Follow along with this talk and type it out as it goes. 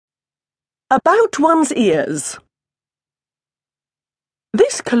About one's ears.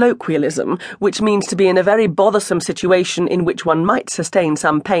 This colloquialism, which means to be in a very bothersome situation in which one might sustain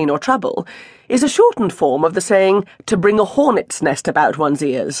some pain or trouble, is a shortened form of the saying, to bring a hornet's nest about one's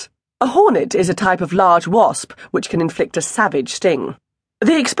ears. A hornet is a type of large wasp which can inflict a savage sting.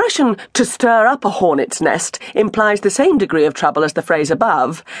 The expression, to stir up a hornet's nest, implies the same degree of trouble as the phrase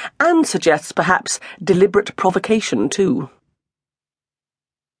above, and suggests perhaps deliberate provocation too.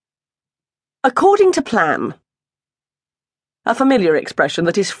 According to plan. A familiar expression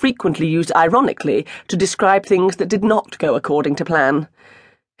that is frequently used ironically to describe things that did not go according to plan.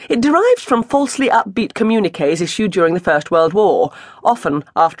 It derives from falsely upbeat communiques issued during the First World War, often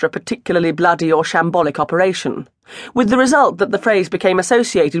after a particularly bloody or shambolic operation, with the result that the phrase became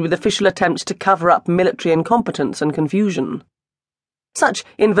associated with official attempts to cover up military incompetence and confusion. Such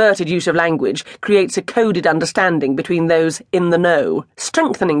inverted use of language creates a coded understanding between those in the know,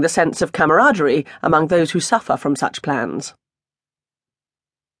 strengthening the sense of camaraderie among those who suffer from such plans.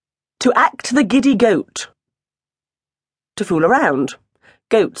 To act the giddy goat. To fool around.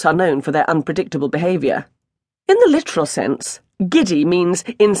 Goats are known for their unpredictable behaviour. In the literal sense, giddy means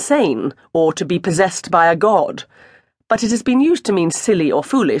insane or to be possessed by a god, but it has been used to mean silly or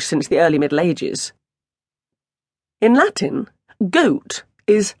foolish since the early Middle Ages. In Latin, goat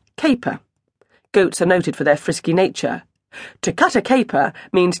is caper. Goats are noted for their frisky nature. To cut a caper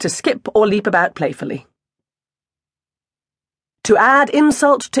means to skip or leap about playfully. To add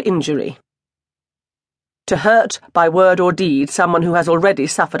insult to injury. To hurt by word or deed someone who has already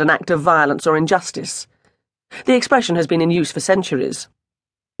suffered an act of violence or injustice. The expression has been in use for centuries.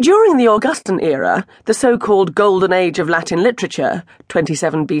 During the Augustan era, the so-called Golden Age of Latin literature,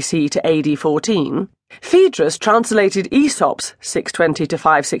 27 BC to AD 14, Phaedrus translated Aesop's 620 to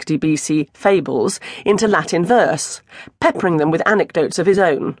 560 BC fables into Latin verse, peppering them with anecdotes of his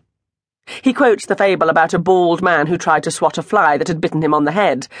own. He quotes the fable about a bald man who tried to swat a fly that had bitten him on the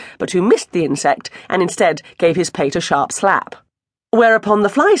head, but who missed the insect and instead gave his pate a sharp slap. Whereupon the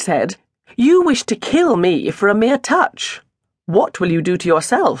fly said, "You wish to kill me for a mere touch. What will you do to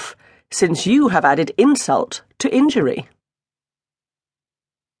yourself, since you have added insult to injury?"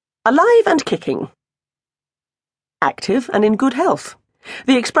 Alive and kicking. Active and in good health.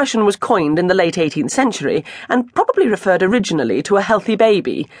 The expression was coined in the late 18th century and probably referred originally to a healthy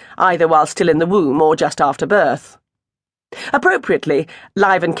baby, either while still in the womb or just after birth. Appropriately,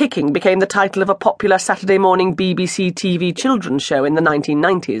 Live and Kicking became the title of a popular Saturday morning BBC TV children's show in the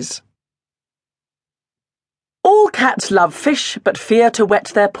 1990s. All cats love fish but fear to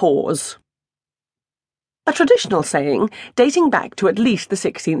wet their paws. A traditional saying dating back to at least the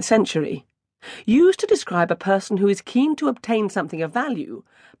 16th century. Used to describe a person who is keen to obtain something of value,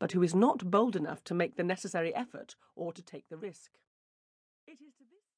 but who is not bold enough to make the necessary effort or to take the risk. It is to this